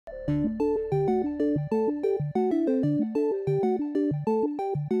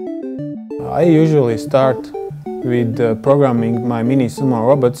I usually start with programming my Mini Sumo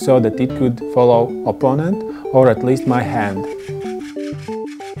robot so that it could follow opponent or at least my hand.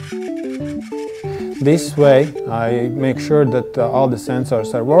 This way I make sure that all the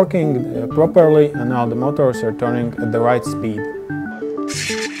sensors are working properly and all the motors are turning at the right speed.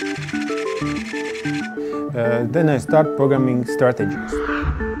 Then I start programming strategies.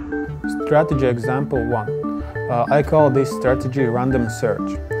 Strategy example 1. I call this strategy random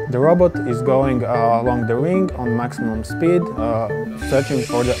search. The robot is going along the ring on maximum speed, searching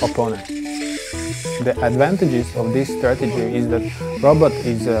for the opponent. The advantages of this strategy is that robot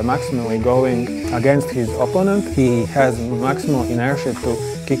is maximally going against his opponent. He has maximal inertia to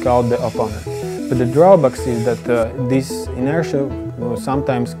kick out the opponent. But the drawbacks is that this inertia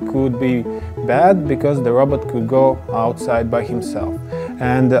sometimes could be bad because the robot could go outside by himself.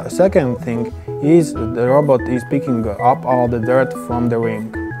 And the second thing is the robot is picking up all the dirt from the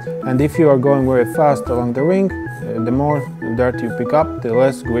ring. And if you are going very fast along the ring, the more dirt you pick up, the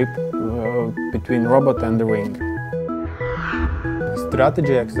less grip between robot and the ring.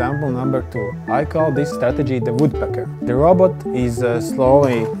 Strategy example number 2. I call this strategy the woodpecker. The robot is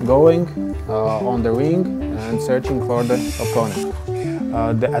slowly going on the ring and searching for the opponent.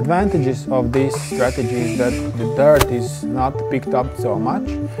 The advantages of this strategy is that the dirt is not picked up so much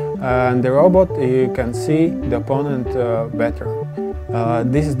and the robot can see the opponent better.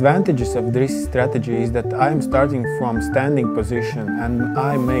 Disadvantages of this strategy is that I am starting from standing position and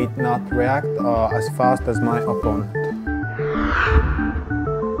I may not react as fast as my opponent.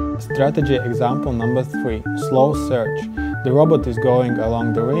 Strategy example number 3. Slow search. The robot is going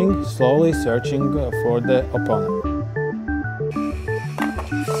along the ring, slowly searching for the opponent.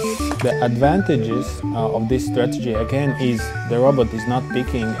 The advantages of this strategy again is the robot is not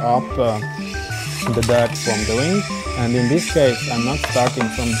picking up the dirt from the ring, and in this case I'm not starting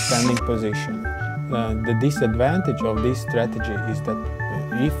from the standing position. The disadvantage of this strategy is that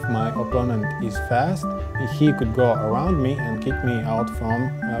if my opponent is fast, he could go around me and kick me out from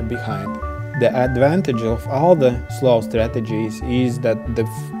behind. The advantage of all the slow strategies is that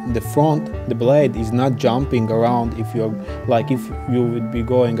the blade is not jumping around if you would be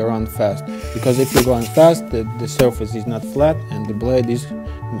going around fast. Because if you're going fast, the surface is not flat and the blade is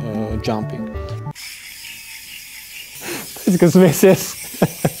jumping. Pēc, kas smēsies.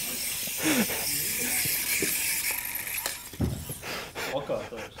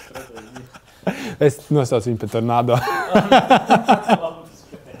 Es nosaucu viņu par tornado.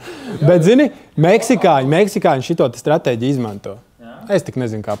 Bet, zini, Meksikāņi šito stratēģiju izmanto. Es tik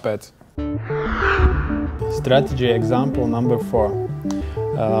nezinu, kāpēc. Strategy example number 4.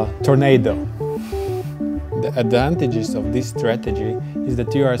 Tornado. The advantages of this strategy is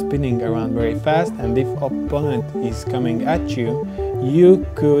that you are spinning around very fast, and if opponent is coming at you, you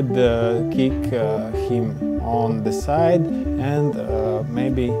could kick him on the side and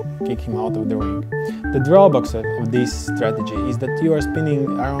maybe kick him out of the ring. The drawbacks of this strategy is that you are spinning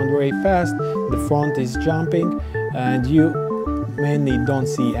around very fast, the front is jumping, and you mainly don't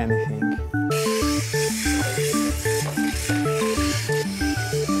see anything.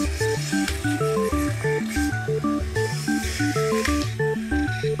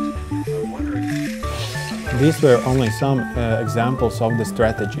 These were only some examples of the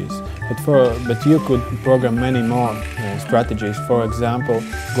strategies, but you could program many more strategies. For example,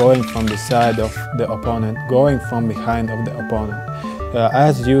 going from the side of the opponent, going from behind of the opponent,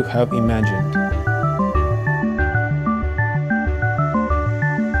 as you have imagined.